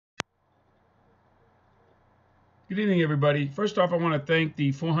Good evening, everybody. First off, I want to thank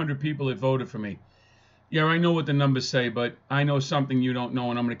the 400 people that voted for me. Yeah, I know what the numbers say, but I know something you don't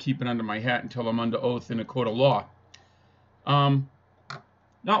know, and I'm going to keep it under my hat until I'm under oath in a court of law.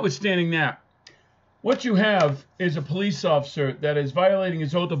 Notwithstanding that, what you have is a police officer that is violating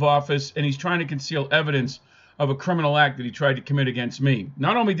his oath of office, and he's trying to conceal evidence of a criminal act that he tried to commit against me.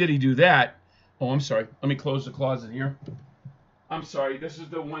 Not only did he do that, I'm sorry. Let me close the closet here. I'm sorry. This is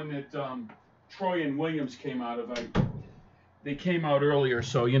the one that Troy and Williams came out of. They came out earlier,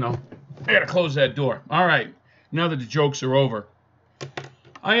 so, I got to close that door. All right. Now that the jokes are over.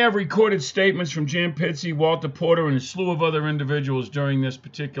 I have recorded statements from Jan Pizzi, Walter Porter, and a slew of other individuals during this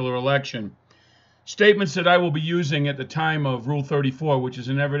particular election. Statements that I will be using at the time of Rule 34, which is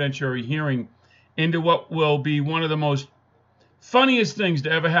an evidentiary hearing into what will be one of the most funniest things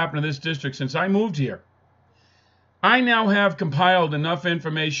to ever happen to this district since I moved here. I now have compiled enough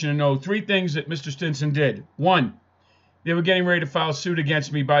information to know three things that Mr. Stinson did. One, they were getting ready to file suit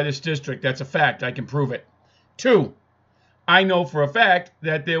against me by this district. That's a fact. I can prove it. Two, I know for a fact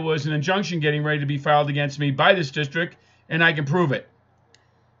that there was an injunction getting ready to be filed against me by this district, and I can prove it.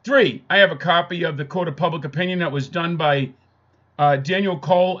 Three, I have a copy of the Court of Public Opinion that was done by Daniel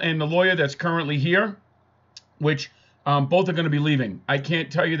Cole and the lawyer that's currently here, which both are going to be leaving. I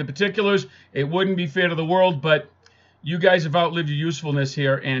can't tell you the particulars. It wouldn't be fair to the world, but you guys have outlived your usefulness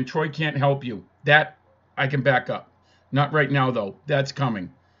here, and Troy can't help you. That I can back up. Not right now, though. That's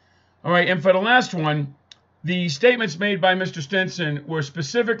coming. All right, and for the last one, the statements made by Mr. Stinson were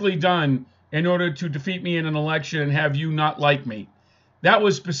specifically done in order to defeat me in an election and have you not like me. That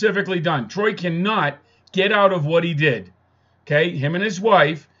was specifically done. Troy cannot get out of what he did. Okay, him and his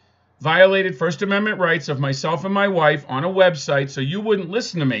wife violated First Amendment rights of myself and my wife on a website, so you wouldn't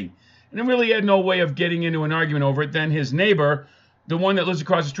listen to me. And he really had no way of getting into an argument over it. Then his neighbor, the one that lives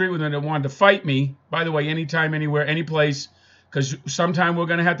across the street with him that wanted to fight me, by the way, anytime, anywhere, any place, because sometime we're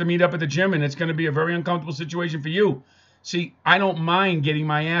going to have to meet up at the gym, and it's going to be a very uncomfortable situation for you. See, I don't mind getting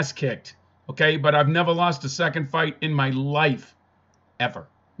my ass kicked, okay? But I've never lost a second fight in my life, ever.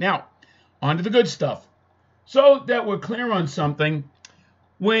 Now, on to the good stuff. So that we're clear on something,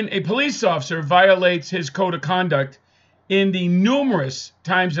 when a police officer violates his code of conduct, in the numerous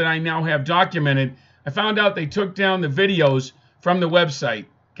times that I now have documented, I found out they took down the videos from the website.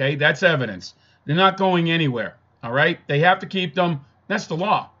 Okay, that's evidence. They're not going anywhere. All right, they have to keep them. That's the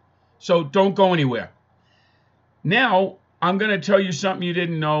law. So don't go anywhere. Now, I'm going to tell you something you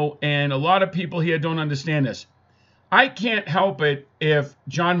didn't know, and a lot of people here don't understand this. I can't help it if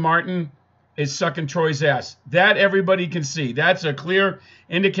John Martin is sucking Troy's ass. That everybody can see. That's a clear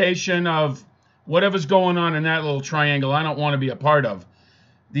indication of whatever's going on in that little triangle I don't want to be a part of.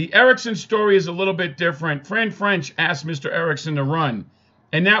 The Erickson story is a little bit different. Fran French asked Mr. Erickson to run,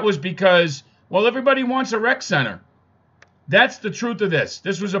 and that was because, well, everybody wants a rec center. That's the truth of this.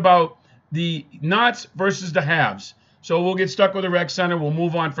 This was about the nots versus the haves. So we'll get stuck with a rec center. We'll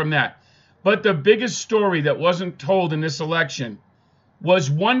move on from that. But the biggest story that wasn't told in this election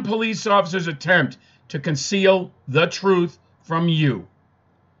was one police officer's attempt to conceal the truth from you.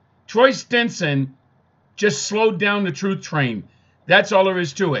 Troy Stinson just slowed down the truth train. That's all there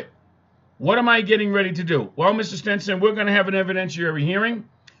is to it. What am I getting ready to do? Well, Mr. Stinson, we're going to have an evidentiary hearing.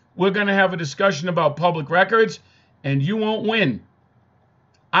 We're going to have a discussion about public records, and you won't win.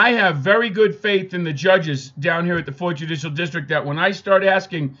 I have very good faith in the judges down here at the 4th Judicial District that when I start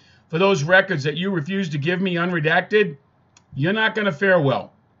asking for those records that you refuse to give me unredacted, you're not going to fare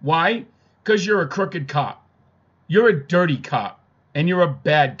well. Why? Because you're a crooked cop. You're a dirty cop. And you're a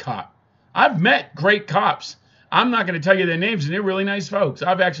bad cop. I've met great cops. I'm not going to tell you their names, and they're really nice folks.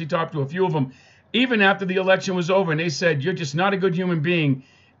 I've actually talked to a few of them, even after the election was over, and they said, you're just not a good human being,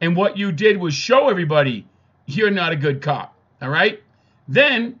 and what you did was show everybody you're not a good cop, all right?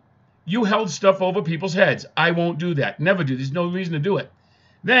 Then you held stuff over people's heads. I won't do that. Never do. There's no reason to do it.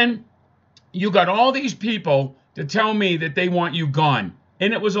 Then you got all these people to tell me that they want you gone,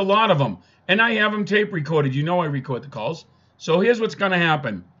 and it was a lot of them, and I have them tape recorded. You know I record the calls. So here's what's going to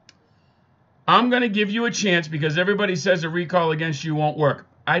happen. I'm going to give you a chance because everybody says a recall against you won't work.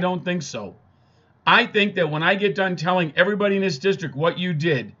 I don't think so. I think that when I get done telling everybody in this district what you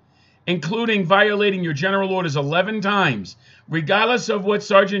did, including violating your general orders 11 times, regardless of what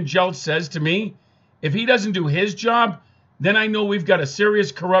Sergeant Jeltz says to me, if he doesn't do his job, then I know we've got a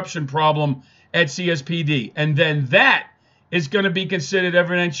serious corruption problem at CSPD. And then that is going to be considered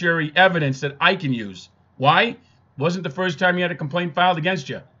evidentiary evidence that I can use. Why? Wasn't the first time you had a complaint filed against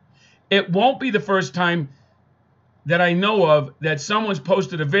you. It won't be the first time that I know of that someone's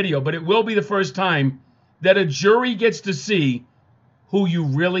posted a video, but it will be the first time that a jury gets to see who you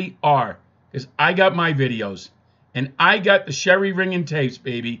really are. Because I got my videos, And I got the Sherry ringing tapes,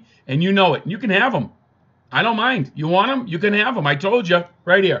 baby. And you know it. You can have them. I don't mind. You want them? You can have them. I told you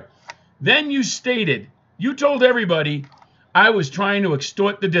right here. Then you told everybody I was trying to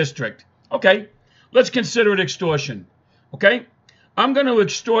extort the district. Okay, let's consider it extortion. Okay, I'm going to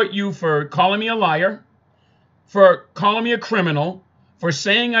extort you for calling me a liar, for calling me a criminal, for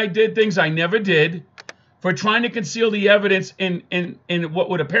saying I did things I never did, for trying to conceal the evidence in what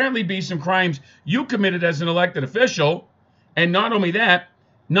would apparently be some crimes you committed as an elected official. And not only that,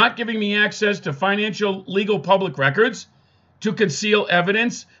 not giving me access to financial, legal, public records to conceal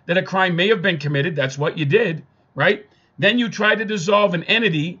evidence that a crime may have been committed. That's what you did, right? Then you tried to dissolve an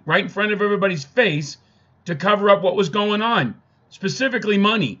entity right in front of everybody's face to cover up what was going on, specifically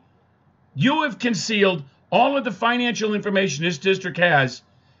money. You have concealed all of the financial information this district has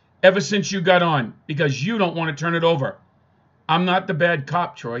ever since you got on because you don't want to turn it over. I'm not the bad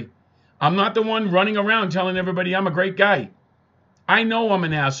cop, Troy. I'm not the one running around telling everybody I'm a great guy. I know I'm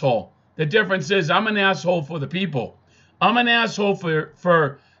an asshole. The difference is I'm an asshole for the people. I'm an asshole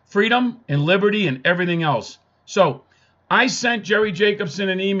for freedom and liberty and everything else. So I sent Jerry Jacobson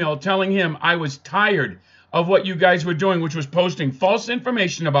an email telling him I was tired of what you guys were doing, which was posting false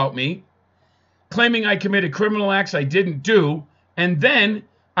information about me, claiming I committed criminal acts I didn't do, and then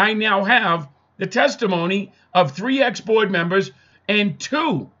I now have the testimony of 3 ex-board members and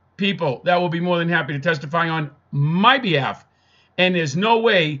 2 people that will be more than happy to testify on my behalf. And there's no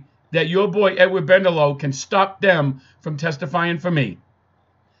way that your boy Edward Bendelow can stop them from testifying for me.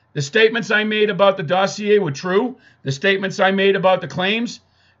 The statements I made about the dossier were true. The statements I made about the claims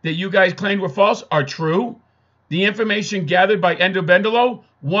that you guys claimed were false are true. The information gathered by Endo Bendelow,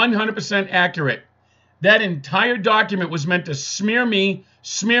 100% accurate. That entire document was meant to smear me,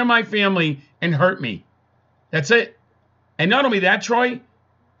 smear my family, and hurt me. That's it. And not only that, Troy,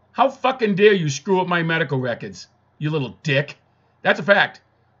 how fucking dare you screw up my medical records, you little dick. That's a fact.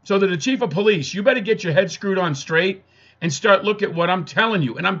 So to the chief of police, you better get your head screwed on straight and start looking at what I'm telling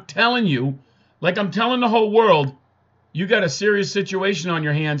you. And I'm telling you, like I'm telling the whole world, you got a serious situation on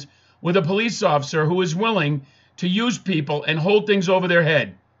your hands with a police officer who is willing to use people and hold things over their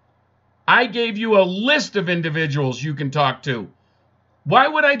head. I gave you a list of individuals you can talk to. Why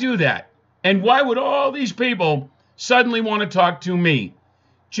would I do that? And why would all these people suddenly want to talk to me?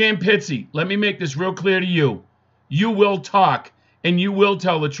 Jan Pizzi, let me make this real clear to you. You will talk and you will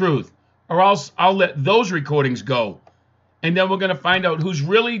tell the truth, or else I'll let those recordings go. And then we're going to find out who's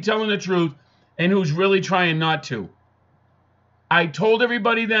really telling the truth and who's really trying not to. I told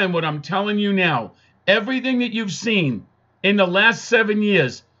everybody then what I'm telling you now. Everything that you've seen in the last 7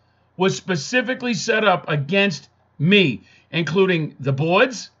 years was specifically set up against me, including the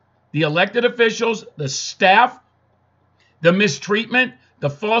boards, the elected officials, the staff, the mistreatment, the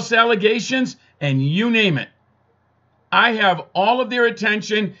false allegations, and you name it. I have all of their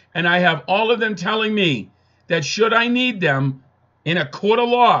attention, and I have all of them telling me that should I need them in a court of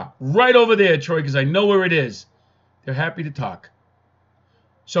law, right over there, Troy, because I know where it is, they're happy to talk.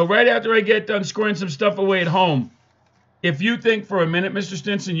 So right after I get done scoring some stuff away at home, if you think for a minute, Mr.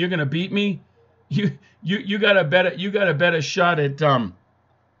 Stinson, you're gonna beat me, you got a better shot at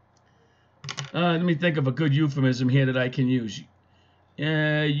let me think of a good euphemism here that I can use.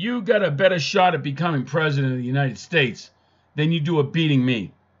 You got a better shot at becoming president of the United States than you do at beating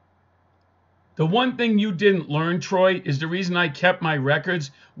me. The one thing you didn't learn, Troy, is the reason I kept my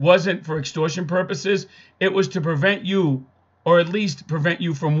records wasn't for extortion purposes. It was to prevent you, or at least prevent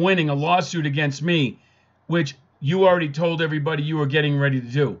you from winning a lawsuit against me, which you already told everybody you were getting ready to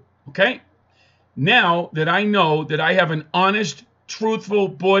do. Okay? Now that I know that I have an honest, truthful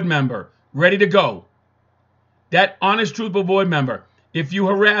board member ready to go, that honest, truthful board member, if you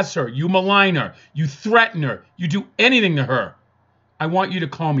harass her, you malign her, you threaten her, you do anything to her, I want you to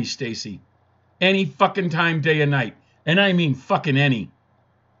call me, Stacy. Any fucking time, day and night. And I mean fucking any.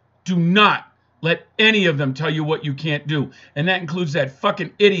 Do not let any of them tell you what you can't do. And that includes that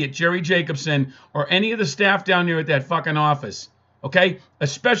fucking idiot, Jerry Jacobson, or any of the staff down there at that fucking office. Okay?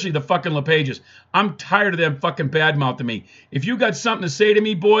 Especially the fucking LePages. I'm tired of them fucking badmouthing me. If you got something to say to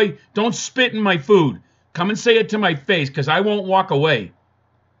me, boy, don't spit in my food. Come and say it to my face, because I won't walk away.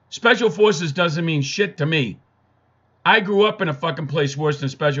 Special Forces doesn't mean shit to me. I grew up in a fucking place worse than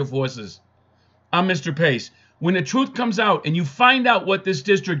Special Forces. I'm Mr. Pace. When the truth comes out and you find out what this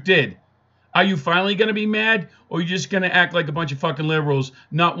district did, are you finally going to be mad, or are you just going to act like a bunch of fucking liberals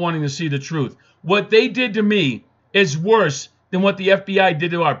not wanting to see the truth? What they did to me is worse than what the FBI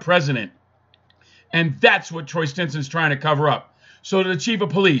did to our president. And that's what Troy Stinson's trying to cover up. So to the chief of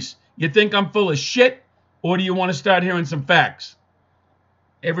police, you think I'm full of shit, or do you want to start hearing some facts?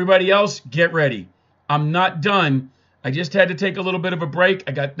 Everybody else, get ready. I'm not done. I just had to take a little bit of a break.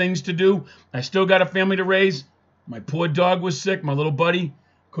 I got things to do. I still got a family to raise. My poor dog was sick. My little buddy,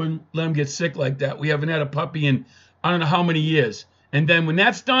 couldn't let him get sick like that. We haven't had a puppy in I don't know how many years. And then when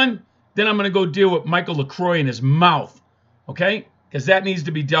that's done, then I'm going to go deal with Michael LaCroix in his mouth. Okay? Because that needs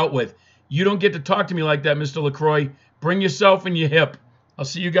to be dealt with. You don't get to talk to me like that, Mr. LaCroix. Bring yourself and your hip. I'll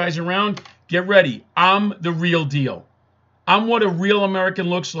see you guys around. Get ready. I'm the real deal. I'm what a real American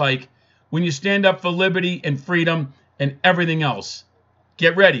looks like when you stand up for liberty and freedom and everything else.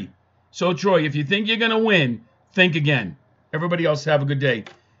 Get ready. So, Troy, if you think you're going to win, think again. Everybody else have a good day.